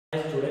Hi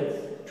students,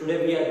 today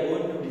we are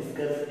going to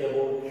discuss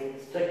about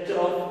structure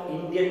of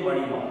Indian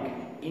money market.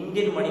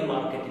 Indian money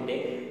market inde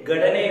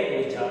ഘടനയെ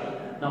കുറിച്ചാണ്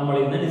നമ്മൾ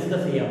ഇന്ന്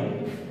discuss ചെയ്യാൻ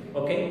പോകുന്നത്.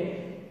 Okay,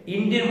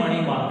 Indian money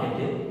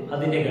market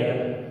അതിന്റെ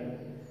ഘടന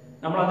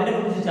നമ്മൾ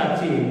അതിനെക്കുറിച്ച്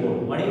ചർച്ച ചെയ്യുമ്പോൾ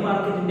മണി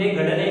മാർക്കറ്റിന്റെ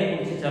ഘടനയെ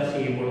കുറിച്ച് ചർച്ച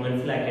ചെയ്യുമ്പോൾ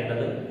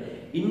മനസ്സിലാക്കേണ്ടത്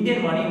ഇന്ത്യൻ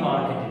മണി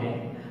മാർക്കറ്റിനെ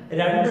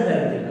രണ്ട്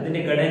തരത്തിൽ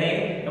അതിന്റെ ഘടനയെ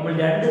നമ്മൾ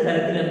രണ്ട്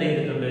തരത്തിൽ എന്ത്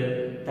ചെയ്തിട്ടുണ്ട്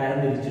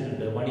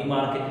തരംതിരിച്ചിട്ടുണ്ട്. മണി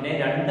മാർക്കറ്റിനെ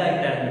രണ്ടായി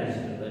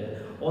തരംതിരിച്ചിട്ടുണ്ട്.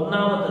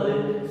 ഒന്നാമത്തേത്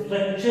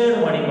സ്ട്രക്ചേർഡ്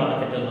മണി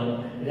മാർക്കറ്റ് എന്നും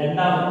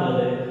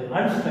രണ്ടാമത്തേത്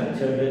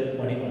അൺസ്ട്രക്ചേർഡ്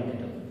മണി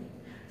മാർക്കറ്റ് എന്നും.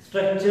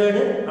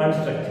 സ്ട്രക്ചേർഡ്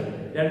അൺസ്ട്രക്ചേർഡ്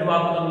രണ്ട്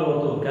വാക്ക് നമ്മൾ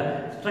ഓർത്ത് വെക്കുക.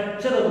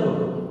 സ്ട്രക്ചർ എന്ന്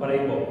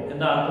പറയുമ്പോൾ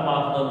എന്താ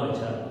അർത്ഥമാക്കുന്നതെന്ന്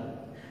വെച്ചാൽ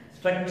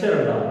സ്ട്രക്ചർ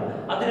ഉണ്ടാകും,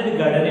 അതിനൊരു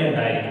ഘടന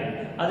ഉണ്ടായിരിക്കും,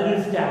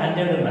 അതിനൊരു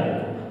സ്റ്റാൻഡേർഡ്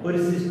ഉണ്ടായിരിക്കും, ഒരു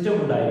സിസ്റ്റം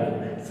ഉണ്ടായിരിക്കും,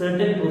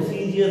 സർട്ടൻ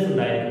പ്രൊസീജിയേഴ്സ്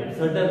ഉണ്ടായിരിക്കും,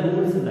 സർട്ടൻ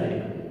റൂൾസ്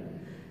ഉണ്ടായിരിക്കും.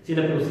 ചില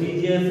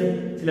പ്രൊസീജിയേഴ്സ്,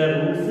 ചില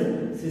റൂൾസ്,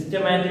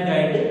 സിസ്റ്റമാറ്റിക്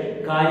ആയിട്ട്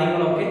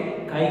കാര്യങ്ങളൊക്കെ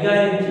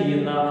കൈകാര്യം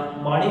ചെയ്യുന്ന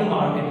മണി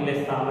മാർക്കറ്റിലെ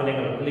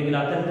സ്ഥാപനങ്ങൾ അല്ലെങ്കിൽ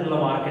അത്തരത്തിലുള്ള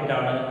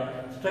മാർക്കറ്റാണ്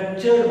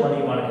സ്ട്രക്ചേർഡ് മണി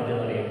മാർക്കറ്റ്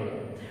എന്നറിയപ്പെടുന്നത്.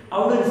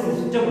 അവിടെ ഒരു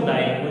സിസ്റ്റം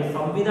ഉണ്ടായിരിക്കും, ഒരു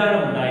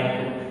സംവിധാനം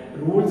ഉണ്ടായിരിക്കും,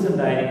 റൂൾസ്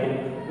ഉണ്ടായിരിക്കും,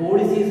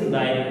 പോളിസീസ്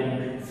ഉണ്ടായിരിക്കും,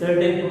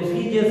 സർട്ടൻ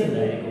പ്രൊസീജിയേഴ്സ്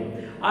ഉണ്ടായിരിക്കും.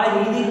 ആ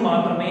രീതിയിൽ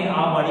മാത്രമേ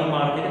ആ മണി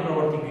മാർക്കറ്റ്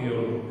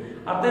പ്രവർത്തിക്കുകയുള്ളൂ.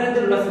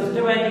 അത്തരത്തിലുള്ള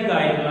സിസ്റ്റമാറ്റിക്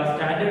ആയിട്ടുള്ള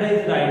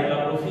സ്റ്റാൻഡേർഡൈസ്ഡ് ആയിട്ടുള്ള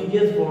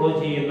പ്രൊസീജിയേഴ്സ് ഫോളോ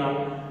ചെയ്യുന്ന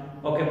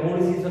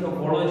പോളിസീസ് ഒക്കെ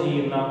ഫോളോ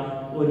ചെയ്യുന്ന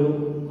ഒരു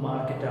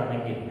മാർക്കറ്റ്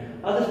ആണെങ്കിൽ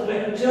അത്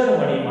സ്ട്രക്ചേർഡ്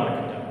മണി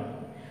മാർക്കറ്റ് ആണ്.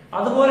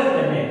 അതുപോലെ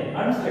തന്നെ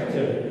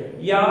അൺസ്ട്രക്ചേർഡ്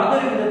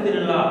യാതൊരു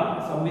വിധത്തിലുള്ള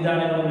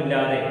സംവിധാനങ്ങളും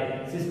ഇല്ലാതെ,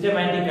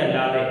 സിസ്റ്റമാറ്റിക്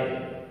അല്ലാതെ,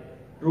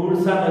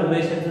 റൂൾസ് ആൻഡ്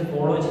റെഗുലേഷൻസ്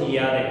ഫോളോ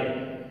ചെയ്യാതെ,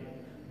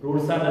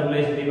 റൂൾസ് ആൻഡ്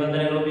റെഗുലേഷൻ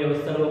നിബന്ധനകളും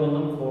വ്യവസ്ഥകളും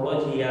ഒന്നും ഫോളോ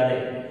ചെയ്യാതെ,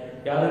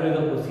 യാതൊരുവിധ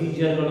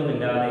പ്രൊസീജിയറുകളും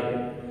ഇല്ലാതെ,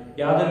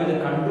 യാതൊരുവിധ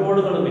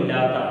കൺട്രോളുകളും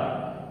ഇല്ലാത്ത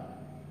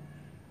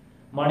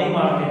മണി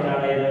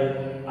മാർക്കറ്റാണ് ഇത്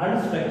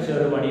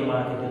അൺസ്ട്രക്ചേർഡ് മണി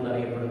മാർക്കറ്റ്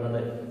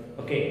എന്നറിയപ്പെടുന്നത്.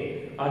 ഓക്കെ,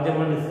 ആദ്യം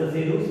നമ്മൾ ഡിസ്കസ്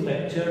ചെയ്തു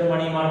സ്ട്രക്ചേർഡ്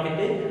മണി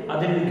മാർക്കറ്റ്.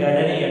 അതിനൊരു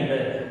ഘടനയുണ്ട്,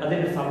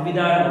 അതിനൊരു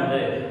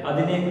സംവിധാനമുണ്ട്,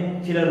 അതിന്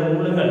ചില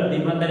റൂളുകൾ,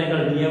 നിബന്ധനകൾ,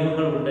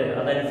 നിയമങ്ങൾ ഉണ്ട്,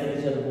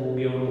 അതനുസരിച്ച് അത്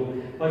പോവുകയുള്ളൂ.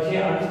 പക്ഷേ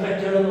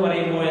അൺസ്ട്രക്ചേർഡ് എന്ന്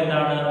പറയുമ്പോൾ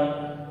എന്താണ്?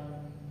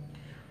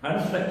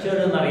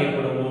 അൺസ്ട്രക്ചേർഡ്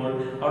എന്നറിയപ്പെടുമ്പോൾ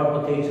അവിടെ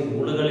പ്രത്യേകിച്ച്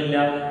റൂളുകളില്ല,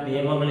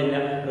 നിയമങ്ങളില്ല,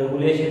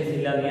 റെഗുലേഷൻസ്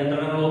ഇല്ല,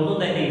 നിയന്ത്രണങ്ങളൊന്നും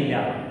തന്നെ ഇല്ല.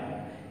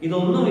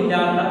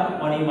 ഇതൊന്നുമില്ലാത്ത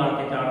മണി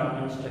മാർക്കറ്റാണ്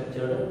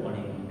അൺസ്ട്രക്ചേർഡ്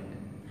മണി മാർക്കറ്റ്.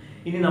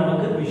 ഇനി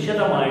നമുക്ക്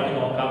വിശദമായിട്ട്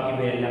നോക്കാം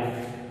ഇവയെല്ലാം.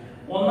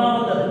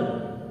 ഒന്നാമത്തത്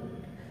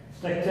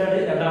സ്ട്രക്ചേർഡ്,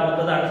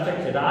 രണ്ടാമത്തത്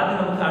അൺസ്ട്രക്ചേർഡ്. ആദ്യം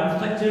നമുക്ക്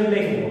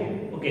അൺസ്ട്രക്ചേർഡിലേക്ക് പോകാം.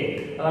 ഓക്കെ,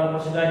 അതാണ്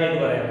കുറച്ച്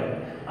കാര്യമായിട്ട് പറയുന്നത്.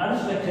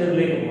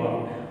 അൺസ്ട്രക്ചേർഡിലേക്ക് പോകാം.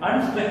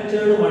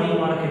 അൺസ്ട്രക്ചേർഡ് മണി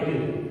മാർക്കറ്റിൽ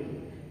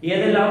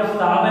ഏതെല്ലാം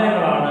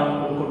സ്ഥാപനങ്ങളാണ്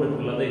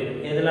ഉൾക്കൊണ്ടിട്ടുള്ളത്,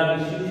 ഏതെല്ലാം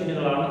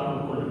ഇൻസ്റ്റിറ്റ്യൂഷനുകളാണ്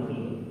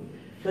ഉൾക്കൊണ്ടിട്ടുള്ളത്?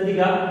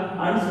 ശ്രദ്ധിക്കുക,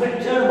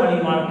 unstructured money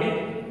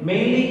market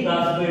mainly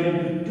classified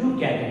into two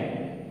category.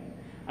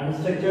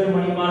 Unstructured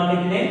മണി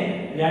മാർക്കറ്റിനെ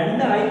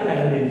രണ്ടായി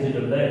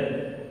തരംതിരിച്ചിട്ടുണ്ട്.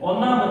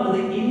 ഒന്നാമത്തത്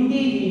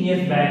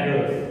indigenous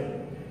bankers,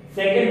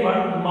 second one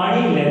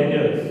money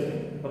lenders.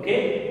 Okay,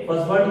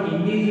 first one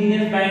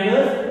indigenous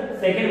bankers,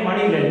 second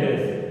money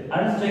lenders.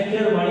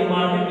 Unstructured money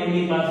market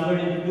mainly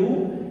classified into to,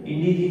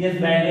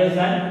 indigenous bankers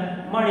and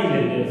money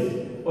lenders.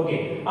 Okay,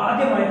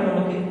 ആദ്യമായിട്ട്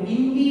നമുക്ക്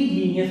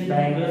indigenous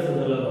bankers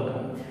എന്നുള്ളത്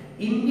നോക്കാം.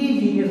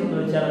 Indigenous എന്ന്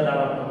വെച്ചാൽ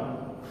എന്താണ് അർത്ഥം?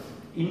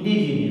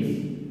 ഇൻഡിജീനിയസ്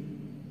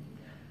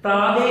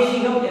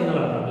പ്രാദേശികം എന്നുള്ള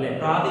അർത്ഥം അല്ലെ,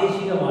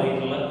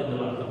 പ്രാദേശികമായിട്ടുള്ള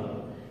എന്നുള്ള അർത്ഥം.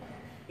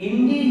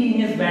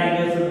 ഇൻഡിജീനിയസ്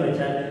ബാങ്കേഴ്സ് എന്ന്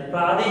വെച്ചാൽ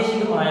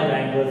പ്രാദേശികമായ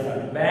ബാങ്കേഴ്സ്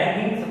ആണ്.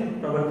 ബാങ്കിങ്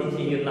പ്രവൃത്തി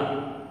ചെയ്യുന്ന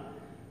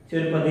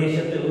ഒരു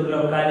പ്രദേശത്ത്, ഒരു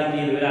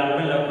ലൊക്കാലിറ്റിയിൽ, ഒരു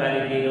അർബൻ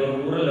ലൊക്കാലിറ്റിയിൽ, ഒരു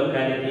റൂറൽ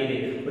ലൊക്കാലിറ്റിയിൽ,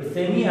 ഒരു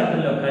സെമി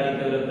അർബൻ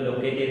ലൊക്കാലിറ്റിയിലൊക്കെ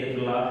ലൊക്കേറ്റ്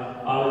ചെയ്തിട്ടുള്ള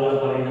ആളുകൾ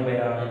പറയുന്ന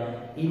പേരാണ്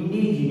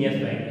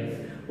ഇൻഡിജീനിയസ് ബാങ്കേഴ്സ്.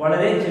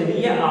 വളരെ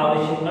ചെറിയ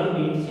ആവശ്യങ്ങൾ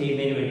മീറ്റ്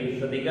ചെയ്യുന്നതിന് വേണ്ടി,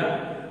 ശ്രദ്ധിക്കുക,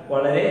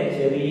 വളരെ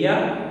ചെറിയ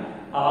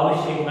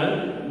ആവശ്യങ്ങൾ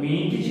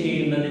മീറ്റ്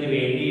ചെയ്യുന്നതിന്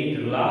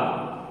വേണ്ടിയിട്ടുള്ള,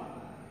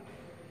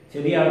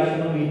 ചെറിയ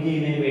ആവശ്യങ്ങൾ മീറ്റ്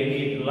ചെയ്യുന്നതിന്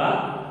വേണ്ടിയിട്ടുള്ള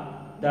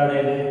ഇതാണ്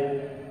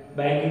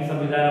ബാങ്കിങ്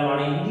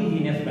സംവിധാനമാണ്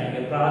ഇൻഡിജീനിയസ് ബാങ്ക്.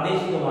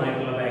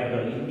 പ്രാദേശികമായിട്ടുള്ള ബാങ്കുകൾ,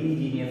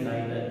 ഇൻഡിജീനിയസ്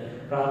ആയിട്ട്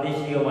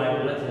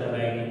പ്രാദേശികമായിട്ടുള്ള ചില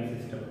ബാങ്കിങ്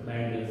സിസ്റ്റം,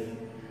 ബാങ്കേഴ്സ്.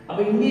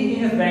 അപ്പൊ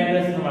ഇൻഡിജീനിയസ്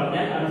ബാങ്കേഴ്സ് എന്ന്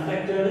പറഞ്ഞാൽ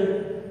അൺസ്ട്രക്ചേർഡ്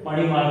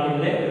മണി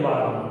മാർക്കറ്റിലെ ഒരു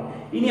ഭാഗമാണ്.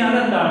 ഇനി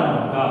അതെന്താണെന്ന്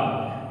നോക്കാം.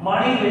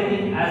 മണി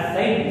ലെൻഡിങ് ആസ്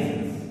സൈഡ്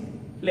ബിസിനസ്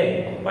അല്ലെ,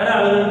 പല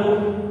ആളുകൾക്കും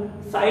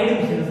സൈഡ്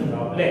ബിസിനസ്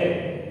ഉണ്ടാവും അല്ലെ,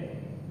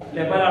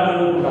 പല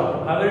ആളുകൾക്കും ഉണ്ടാവും.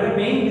 അവരുടെ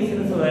മെയിൻ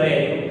ബിസിനസ് വേറെ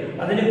ആയിരിക്കും,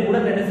 അതിന്റെ കൂടെ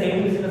തന്നെ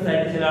സൈഡ് ബിസിനസ്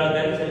ആയിട്ട് ചില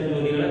ആൾക്കാർ ചില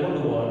ജോലികളെ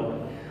കൊണ്ടുപോകാറുണ്ട്.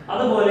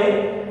 അതുപോലെ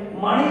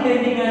മണി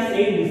lending as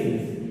side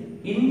business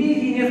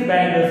indigenous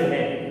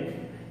ബാങ്കേഴ്സിനെ,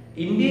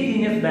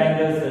 indigenous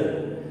bankers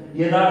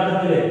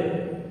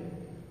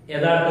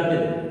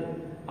യഥാർത്ഥത്തിൽ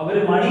അവർ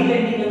മണി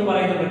ലെൻഡിങ് എന്ന്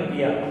പറയുന്ന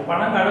പ്രക്രിയ,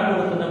 പണം കടം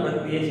കൊടുക്കുന്ന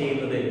പ്രക്രിയ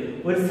ചെയ്യുന്നത്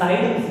ഒരു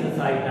സൈഡ് ബിസിനസ്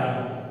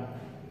ആയിട്ടാണ്.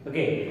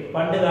 ഓക്കെ,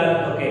 പണ്ട്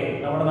കാലത്തൊക്കെ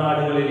നമ്മുടെ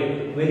നാടുകളിൽ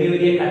വലിയ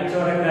വലിയ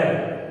കച്ചവടക്കാർ,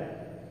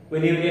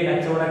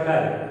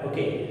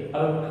 ഓക്കെ,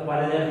 അവർ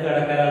പലചരക്ക്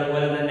കടക്കാർ,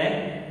 അതുപോലെ തന്നെ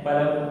പല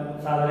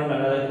സാധനങ്ങൾ,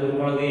 അതായത്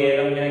കുരുമുളക്,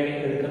 ഏലം ഇങ്ങനെയൊക്കെ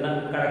എടുക്കുന്ന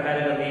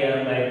കടക്കാരൻ എന്ത്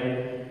ചെയ്യാറുണ്ടായിരുന്നു?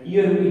 ഈ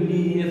ഒരു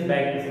ഇൻഡിജീനിയസ്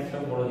ബാങ്കിങ്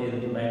സിസ്റ്റം ഫോളോ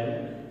ചെയ്യാറുണ്ടായിരുന്നു.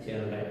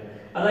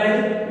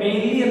 അതായത്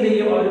മെയിൻലി എന്ത്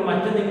ചെയ്യും, അവർ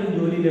മറ്റെന്തെങ്കിലും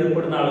ജോലിയിൽ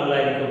ഏർപ്പെടുന്ന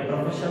ആളുകളായിരിക്കും,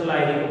 പ്രൊഫഷണൽ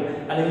ആയിരിക്കും,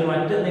 അല്ലെങ്കിൽ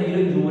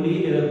മറ്റെന്തെങ്കിലും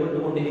ജോലിയിൽ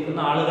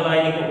ഏർപ്പെട്ടുകൊണ്ടിരിക്കുന്ന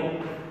ആളുകളായിരിക്കും.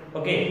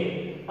 ഓക്കെ,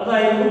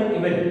 അതായിരുന്നു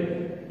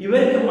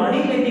ഇവർക്ക് മണി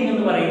ലെൻഡിങ്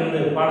എന്ന്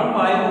പറയുന്നത്, പണം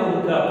വായ്പ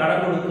കൊടുക്കുക, കടം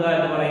കൊടുക്കുക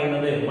എന്ന്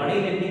പറയുന്നത്, മണി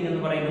ലെൻഡിങ്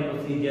എന്ന് പറയുന്ന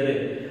പ്രൊസീജിയർ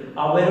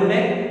അവരുടെ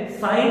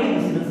സൈഡ്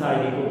ബിസിനസ്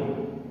ആയിരിക്കും.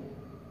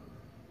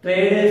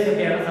 ട്രേഡേഴ്സ്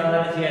ഒക്കെയാണ്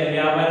സാധാരണ ചെയ്യാറ്.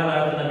 വ്യാപാരം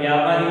നടത്തുന്ന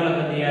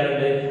വ്യാപാരികളൊക്കെ എന്ത്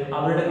ചെയ്യാറുണ്ട്,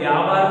 അവരുടെ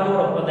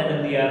വ്യാപാരത്തോടൊപ്പം തന്നെ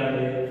എന്ത്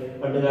ചെയ്യാറുണ്ട്,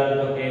 പണ്ട്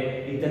കാലത്തൊക്കെ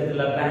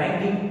ഇത്തരത്തിലുള്ള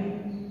ബാങ്കിങ്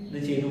ഇത്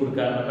ചെയ്തു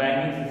കൊടുക്കാറുണ്ട്.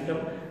 ബാങ്കിങ് സിസ്റ്റം,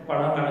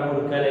 പണം കടം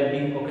കൊടുക്കുക,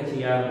 ലെൻഡിങ് ഒക്കെ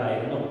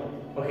ചെയ്യാറുണ്ടായിരുന്നു.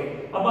 ഓക്കെ,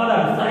 അപ്പൊ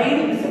അതാണ്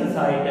സൈഡ് ബിസിനസ്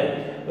ആയിട്ട്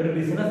ഒരു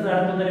ബിസിനസ്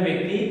നടത്തുന്ന ഒരു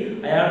വ്യക്തി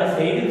അയാളുടെ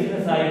സൈഡ്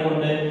ബിസിനസ്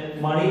ആയിക്കൊണ്ട്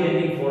മണി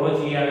ലെൻഡിങ് ഫോളോ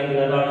ചെയ്യുകയാണെങ്കിൽ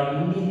അതാണ്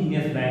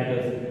ഇൻഡിജീനിയസ്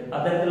ബാങ്കേഴ്സ്.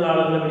 അത്തരത്തിലുള്ള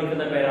ആളുകളെ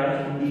വിളിക്കുന്ന പേരാണ്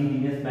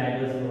ഇൻഡിജീനിയസ്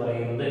ബാങ്കേഴ്സ് എന്ന്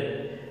പറയുന്നത്.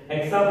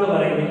 എക്സാമ്പിൾ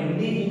പറയുന്നത്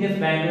ഇൻഡിജീനിയസ്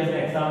ബാങ്കേഴ്സ്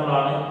എക്സാമ്പിൾ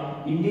ആണ്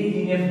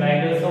ഇൻഡിജീനിയസ്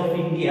ബാങ്കേഴ്സ് ഓഫ്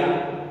ഇന്ത്യ,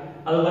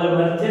 അതുപോലെ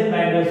merchant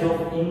bankers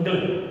of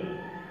England.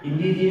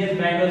 Indigenous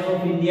bankers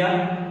of India,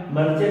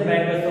 merchant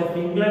bankers of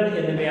England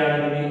എന്നിവയാണ്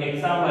ഇതിന്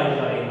എക്സാമ്പിൾ ആയിട്ട്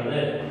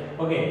പറയുന്നത്.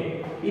 ഓക്കെ,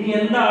 ഇനി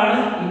എന്താണ്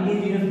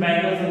ഇൻഡിജീനിയസ്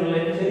ബാങ്കേഴ്സ്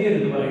എന്നുള്ളത് ചെറിയൊരു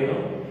ഇത് പറയുന്നു.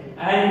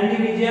 An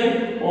individual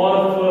or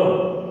firm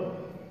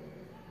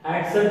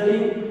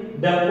accepting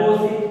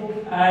deposit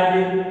and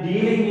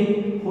dealing in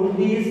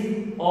hundis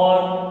or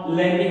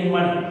lending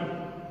money.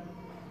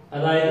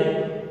 അതായത്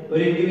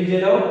ഒരു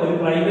ഇൻഡിവിജ്വലോ ഒരു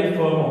പ്രൈവറ്റ്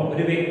ഫേമോ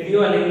ഒരു വ്യക്തിയോ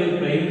അല്ലെങ്കിൽ ഒരു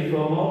പ്രൈവറ്റ്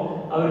ഫേമോ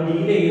അവർ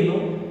ഡീൽ ചെയ്യുന്നു,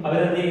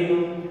 അവരെന്ത് ചെയ്യുന്നു,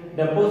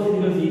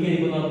 ഡെപ്പോസിറ്റുകൾ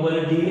സ്വീകരിക്കുന്നു.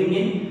 അതുപോലെ ഡീലിംഗ്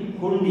ഇൻ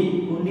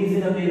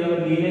ഹുണ്ടീസിന് എന്ത് ചെയ്യുന്നു, അവർ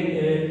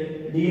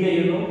ഡീൽ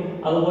ചെയ്യുന്നു,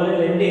 അതുപോലെ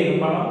ലെൻഡ് ചെയ്യുന്നു,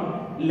 പണം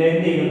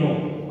ലെൻഡ് ചെയ്യുന്നു.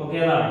 ഓക്കെ,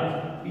 അതാണ്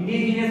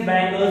ഇൻഡിജീനിയസ്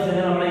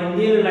ബാങ്കേഴ്സിന് നമ്മുടെ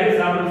ഇന്ത്യയിലുള്ള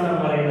എക്സാമ്പിൾസ് ആണ്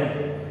പറയുന്നത്.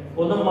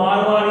 ഒന്ന്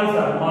മാർവാഡീസ്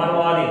ആണ്.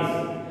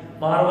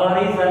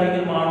 മാർവാഡീസ്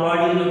അല്ലെങ്കിൽ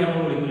മാർവാഡികൾ എന്നൊക്കെ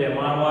നമ്മൾ വിളിക്കൂലേ,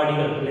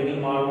 മാർവാഡികൾ അല്ലെങ്കിൽ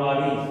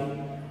മാർവാഡീസ്.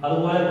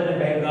 അതുപോലെ തന്നെ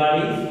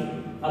ബംഗാളീസ്,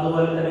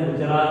 അതുപോലെ തന്നെ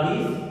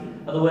ഗുജറാത്തീസ്,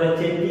 അതുപോലെ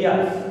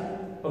ചെട്ടിയാസ്.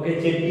 ഓക്കെ,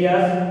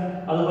 ചെട്ടിയാസ്,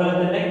 അതുപോലെ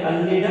തന്നെ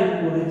കല്ലിട,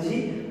 കുറിച്ചി,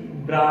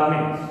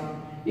 ബ്രാഹ്മിൻസ്.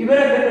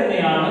 ഇവരൊക്കെ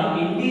തന്നെയാണ്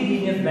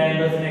ഇൻഡിജീനിയസ്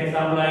ബാങ്കേഴ്സിന്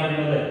എക്സാമ്പിൾ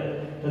ആയിട്ടുള്ളത്.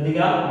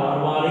 ശ്രദ്ധിക്കുക,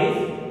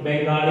 മാർവാഡീസ്,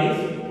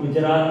 ബംഗാളീസ്,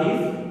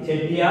 ഗുജറാത്തീസ്,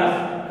 ചെട്ടിയാസ്,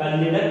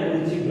 കല്ലിട,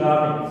 കുറിച്ചി,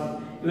 ബ്രാഹ്മിൻസ്.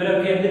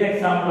 ഇവരൊക്കെ എന്തിന്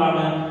എക്സാമ്പിൾ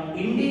ആണ്?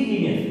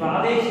 ഇൻഡിജീനിയസ്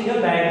പ്രാദേശിക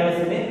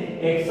ബാങ്കേഴ്സിന്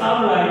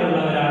എക്സാമ്പിൾ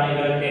ആയിട്ടുള്ളവരാണ്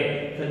ഇവരൊക്കെ.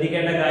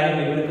 ശ്രദ്ധിക്കേണ്ട കാര്യം,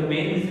 ഇവർക്ക്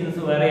മെയിൻ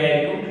ബിസിനസ് വേറെ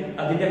ആയിരിക്കും,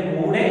 അതിന്റെ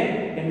കൂടെ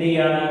എന്ത്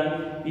ചെയ്യാണ്,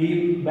 ഈ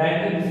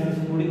ബാങ്കിങ്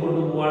ബിസിനസ് കൂടി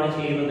കൊണ്ടുപോവാണ്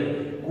ചെയ്യുന്നത്.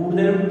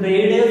 കൂടുതലും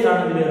ട്രേഡേഴ്സ്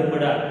ആണ് ഇതിൽ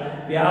ഏർപ്പെടുക.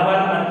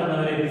 വ്യാപാരം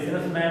നടത്തുന്നവരെ,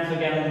 ബിസിനസ് മാൻസ്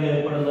ഒക്കെയാണ് ഇതിൽ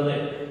ഏർപ്പെടുന്നത്.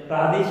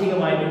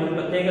 പ്രാദേശികമായിട്ട് ഒരു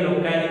പ്രത്യേക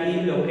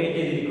ലൊക്കാലിറ്റിയിൽ ലൊക്കേറ്റ്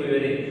ചെയ്തിരിക്കും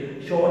ഇവര്.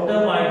 ഷോർട്ട്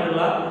ടേം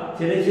ആയിട്ടുള്ള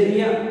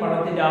ചെറിയ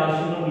പണത്തിന്റെ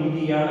ആവശ്യങ്ങൾ മീറ്റ്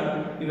ചെയ്യാണ്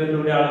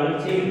ഇവരിലൂടെ ആളുകൾ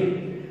ചെയ്യുന്നത്.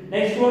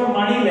 Next one,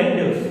 money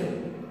lenders.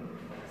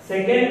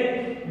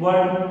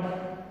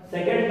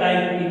 Second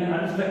type in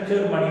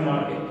unstructured money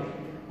market.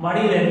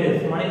 Money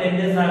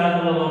lenders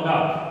ആരാന്നുള്ളത്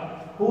നോക്കാം.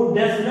 Who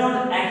does not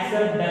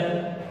accept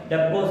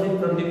deposit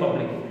from the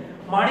public.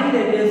 Money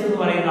lenders എന്ന്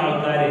പറയുന്ന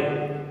ആൾക്കാര്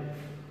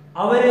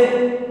അവര്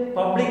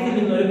പബ്ലിക്കിൽ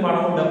നിന്ന് ഒരു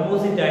പണം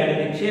ഡെപ്പോസിറ്റ് ആയിട്ട്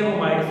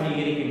നിക്ഷേപമായിട്ട്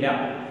സ്വീകരിക്കില്ല.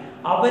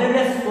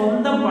 അവരുടെ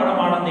സ്വന്തം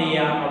പണമാണെന്ന്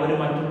ചെയ്യുക അവർ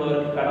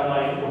മറ്റുള്ളവർക്ക്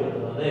കടമായിട്ട്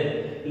കൊടുക്കുന്നത്.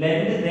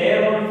 Lent their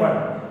own fund.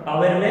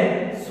 അവരുടെ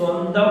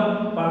സ്വന്തം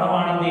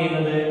പണമാണെന്ന്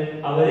ചെയ്യുന്നത്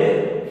അവര്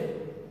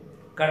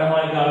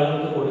കടമായിട്ട്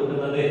ആളുകൾക്ക്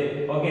കൊടുക്കുന്നത്.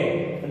 ഓക്കെ,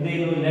 എന്ത്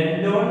ചെയ്യുന്നു,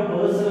 lent on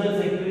personal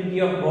security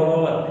of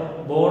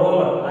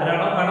borrower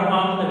ആരാണോ കടം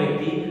വാങ്ങുന്ന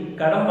വ്യക്തി,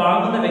 കടം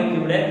വാങ്ങുന്ന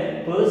വ്യക്തിയുടെ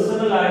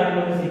പേഴ്സണൽ ആയിട്ടുള്ള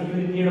ഒരു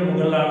സെക്യൂരിറ്റിയുടെ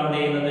മുകളിലാണ് എന്ത്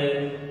ചെയ്യുന്നത്,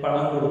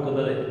 പണം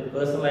കൊടുക്കുന്നത്.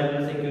 പേഴ്സണൽ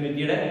ആയിട്ടുള്ള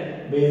സെക്യൂരിറ്റിയുടെ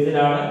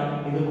ബേസിലാണ്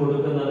ഇത്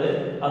കൊടുക്കുന്നത്.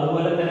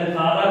 അതുപോലെ തന്നെ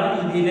സാധാരണ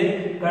രീതിയിൽ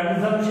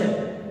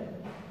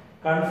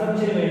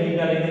കൺസംഷന്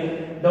വേണ്ടിയിട്ട് അല്ലെങ്കിൽ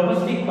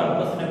ഡൊമസ്റ്റിക്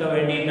പർപ്പസിനൊക്കെ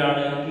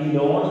വേണ്ടിയിട്ടാണ് ഈ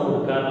ലോൺ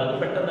കൊടുക്കാറുള്ളത്.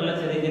 പെട്ടെന്നുള്ള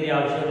ചെറിയ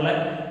ആവശ്യങ്ങളെ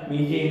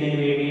മീറ്റ്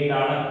ചെയ്യുന്നതിന്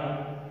വേണ്ടിയിട്ടാണ്.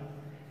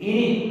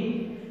 ഇനി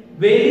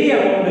വലിയ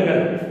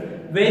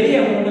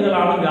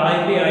എമൗണ്ടുകളാണ്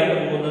വായ്പയായിട്ട്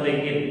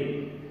പോകുന്നതെങ്കിൽ,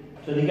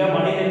 ശ്രദ്ധിക്കുക,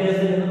 മണി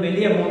ലെൻഡേഴ്സിൽ നിന്ന്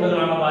വലിയ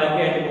എമൗണ്ടുകളാണ്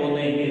വായ്പയായിട്ട്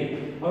പോകുന്നതെങ്കിൽ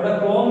അവിടെ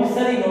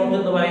പ്രോമിസറി നോട്ട്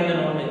എന്ന് പറയുന്ന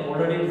നോട്ട്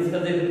ഓൾറെഡി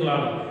ഡിസ്കസ്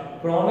ചെയ്തിട്ടുള്ളതാണ്.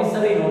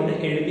 പ്രോമിസറി നോട്ട്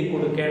എഴുതി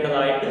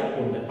കൊടുക്കേണ്ടതായിട്ട്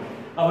ഉണ്ട്.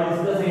 അപ്പോൾ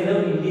ഡിസ്കസ് ചെയ്ത്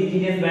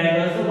ഇൻഡിജീനിയസ്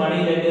ബാങ്കേഴ്സ്, മണി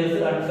ലെൻഡേഴ്സ്,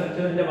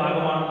 അൺസ്ട്രക്ചർഡിന്റെ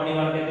ഭാഗമാണ് മണി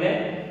മാർക്കറ്റിലെ.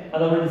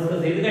 അത് നമ്മൾ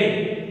ഡിസ്കസ് ചെയ്ത്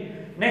കഴിഞ്ഞു.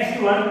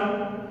 നെക്സ്റ്റ് വൺ,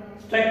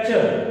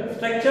 സ്ട്രക്ചർ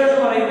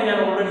എന്ന് പറയുമ്പോൾ ഞാൻ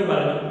ഓൾറെഡി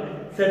പറഞ്ഞു,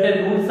 സെർട്ടൻ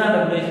റൂൾസ് ആൻഡ്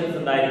റെഗുലേഷൻസ്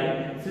ഉണ്ടായിരിക്കും,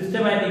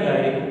 സിസ്റ്റമാറ്റിക്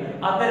ആയിരിക്കും.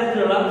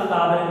 അത്തരത്തിലുള്ള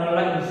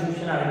സ്ഥാപനങ്ങളുടെ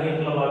ഇൻസ്റ്റിറ്റ്യൂഷൻ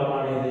അടങ്ങിയിട്ടുള്ള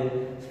ഭാഗമാണ് ഇത്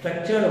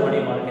സ്ട്രക്ചേർഡ് മണി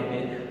മാർക്കറ്റ്.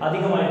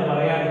 അധികമായിട്ട്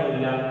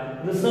പറയാനൊന്നുമില്ല.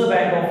 Reserve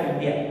bank of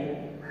India,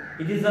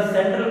 it is the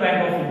central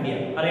bank of India.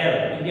 അറിയാലോ,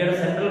 ഇന്ത്യയുടെ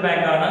സെൻട്രൽ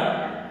ബാങ്ക് ആണ്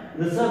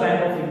റിസർവ്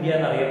ബാങ്ക് ഓഫ് ഇന്ത്യ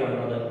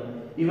എന്നറിയപ്പെടുന്നത്.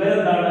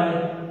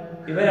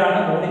 ഇവരാണ്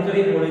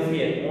മോണിറ്ററി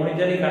പോളിസിയെ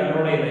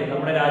കൺട്രോൾ ചെയ്യുന്നത്.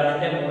 നമ്മുടെ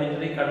രാജ്യത്തെ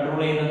മോണിറ്ററി കൺട്രോൾ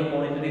ചെയ്യുന്നത്,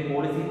 മോണിറ്ററി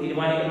പോളിസി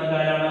തീരുമാനിക്കുന്നത്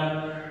ആരാണ്?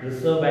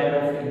 റിസർവ് ബാങ്ക്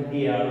ഓഫ്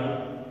ഇന്ത്യ ആണ്.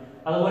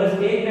 അതുപോലെ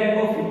state bank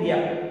of India,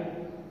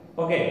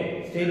 okay,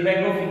 state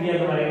bank of India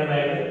എന്ന്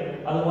പറയുന്നതായിട്ട്.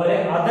 അതുപോലെ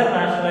other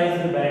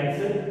nationalised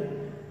banks,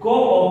 co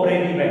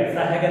operative bank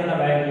സഹകരണ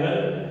ബാങ്കുകൾ,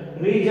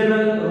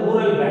 regional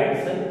rural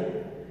banks,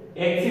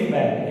 Exim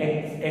bank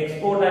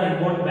export and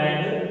import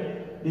bank,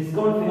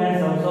 discount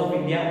finance house of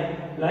India,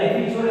 life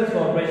insurance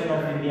corporation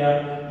of India,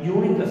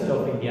 unit trust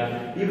of India.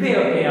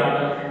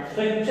 ഇവയൊക്കെയാണ്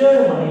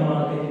structured മണി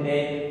മാർക്കറ്റിന്റെ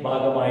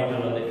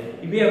ഭാഗമായിട്ടുള്ളത്.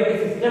 ഇവയൊക്കെ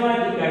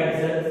systematic ആയിട്ട്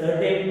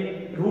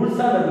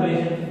rules and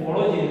regulations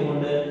follow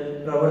ചെയ്തുകൊണ്ട്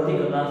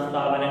പ്രവർത്തിക്കുന്ന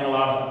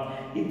സ്ഥാപനങ്ങളാണ്.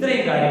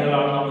 ഇത്രയും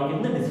കാര്യങ്ങളാണ് നമുക്ക്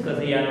ഇന്ന് ഡിസ്കസ്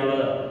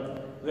ചെയ്യാനുള്ളത്.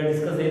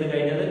 ഡിസ്കസ് ചെയ്ത്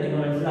കഴിഞ്ഞത് നിങ്ങൾ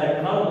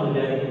മനസ്സിലാക്കണമെന്ന്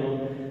വിചാരിക്കുന്നു.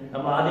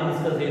 നമ്മൾ ആദ്യം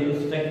ഡിസ്കസ് ചെയ്തു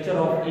structure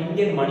of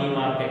Indian money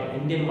market.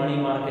 Indian money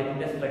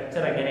മാർക്കറ്റിന്റെ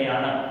സ്ട്രക്ചർ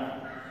എങ്ങനെയാണ്,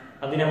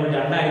 അതിനെ നമ്മൾ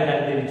രണ്ടായിട്ട്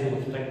തിരിച്ചു,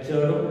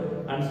 സ്ട്രക്ചേർഡും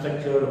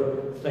അൺസ്ട്രക്ചേർഡും.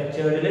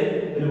 സ്ട്രക്ചേർഡിൽ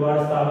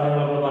ഒരുപാട് സ്ഥാപനങ്ങൾ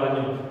നമ്മൾ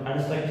പറഞ്ഞു,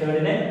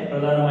 അൺസ്ട്രക്ചേർഡിനെ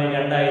പ്രധാനമായും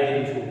രണ്ടായി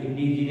തിരിച്ചു,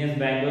 indigenous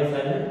bankers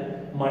and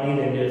money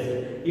lenders.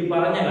 ഈ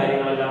പറഞ്ഞ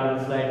കാര്യങ്ങളെല്ലാം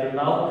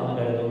മനസ്സിലായിട്ടുണ്ടാവും എന്ന്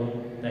കരുതുന്നു.